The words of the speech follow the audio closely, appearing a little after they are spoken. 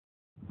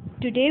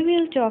Today we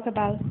will talk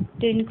about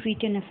the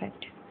incretin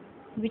effect,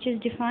 which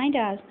is defined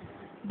as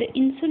the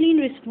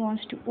insulin response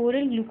to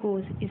oral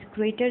glucose is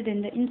greater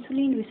than the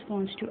insulin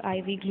response to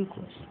IV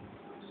glucose.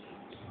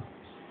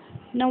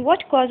 Now,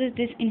 what causes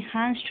this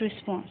enhanced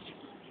response?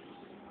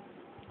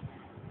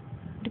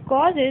 The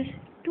cause is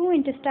two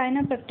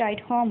intestinal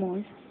peptide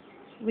hormones,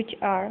 which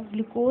are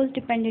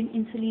glucose-dependent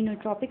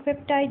insulinotropic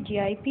peptide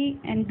 (GIP)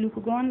 and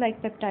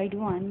glucagon-like peptide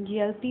 1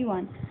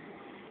 (GLP-1).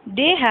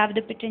 They have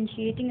the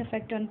potentiating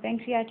effect on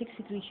pancreatic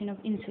secretion of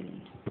insulin.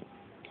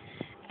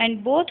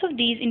 And both of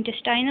these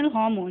intestinal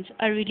hormones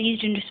are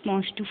released in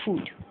response to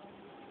food.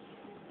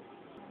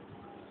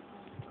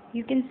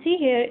 You can see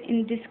here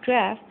in this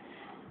graph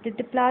that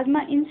the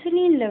plasma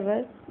insulin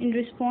level in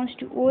response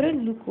to oral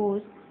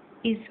glucose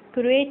is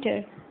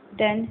greater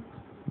than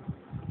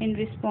in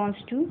response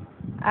to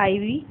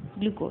IV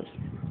glucose.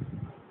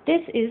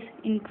 This is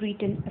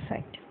incretin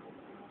effect.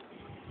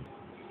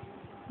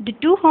 The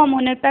two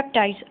hormonal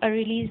peptides are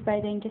released by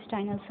the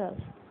intestinal cells.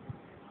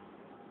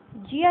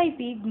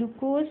 GIP,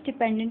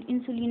 glucose-dependent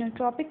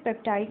insulinotropic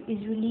peptide,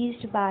 is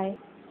released by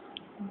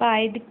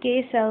the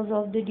K cells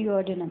of the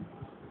duodenum.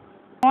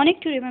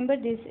 Mnemonic to remember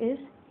this is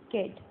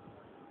KID.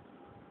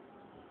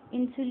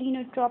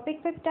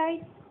 Insulinotropic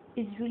peptide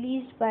is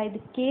released by the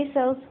K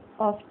cells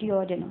of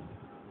duodenum.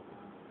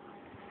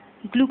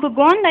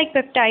 Glucagon-like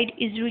peptide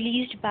is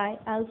released by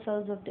L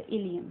cells of the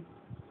ileum.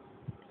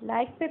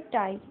 Like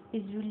peptide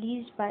is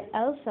released by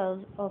L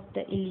cells of the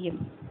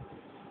ileum.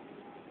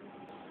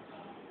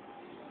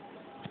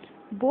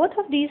 Both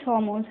of these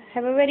hormones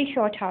have a very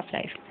short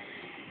half-life.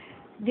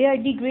 They are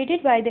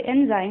degraded by the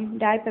enzyme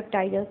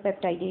dipeptidyl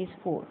peptidase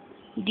 4,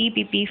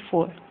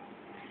 DPP-4.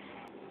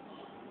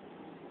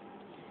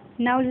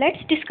 Now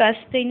let's discuss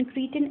the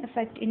incretin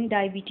effect in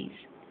diabetes.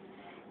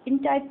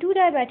 In type 2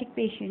 diabetic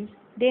patients,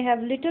 they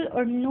have little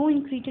or no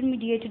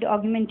incretin-mediated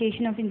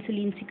augmentation of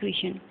insulin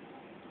secretion.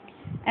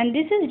 And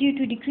this is due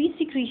to decreased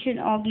secretion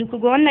of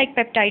glucagon-like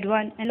peptide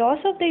 1 and loss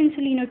of the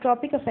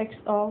insulinotropic effects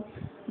of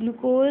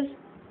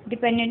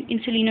glucose-dependent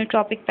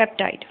insulinotropic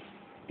peptide.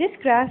 This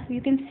graph,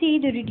 you can see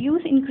the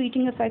reduced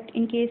incretin effect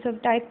in case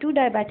of type 2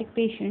 diabetic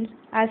patients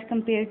as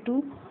compared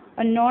to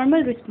a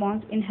normal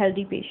response in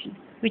healthy patients,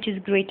 which is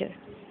greater.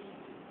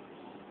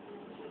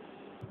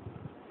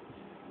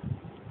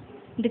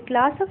 The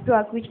class of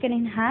drug which can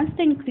enhance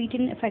the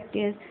incretin effect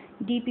is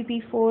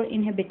DPP-4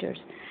 inhibitors,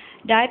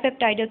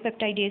 dipeptidyl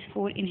peptidase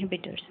 4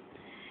 inhibitors,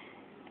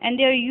 and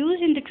they are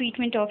used in the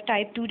treatment of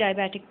type 2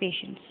 diabetic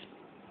patients.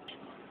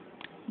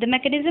 The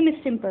mechanism is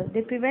simple.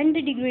 They prevent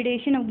the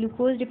degradation of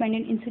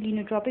glucose-dependent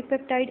insulinotropic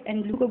peptide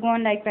and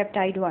glucagon-like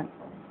peptide 1.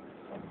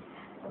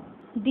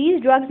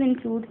 These drugs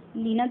include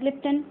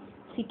linagliptin,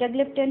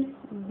 sitagliptin,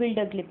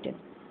 vildagliptin.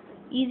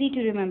 Easy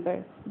to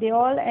remember. They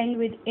all end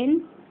with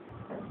in.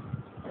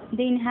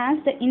 They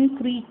enhance the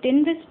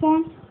incretin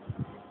response.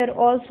 They are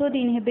also the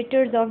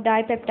inhibitors of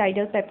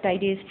dipeptidyl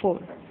peptidase 4.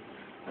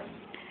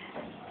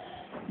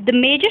 The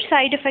major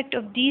side effect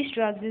of these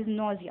drugs is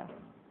nausea,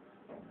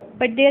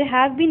 but there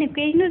have been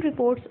occasional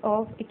reports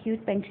of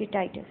acute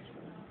pancreatitis.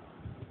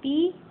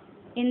 P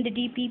in the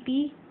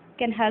DPP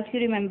can help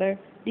you remember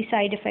the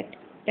side effect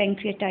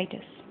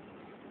pancreatitis.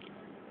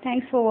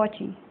 Thanks for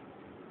watching.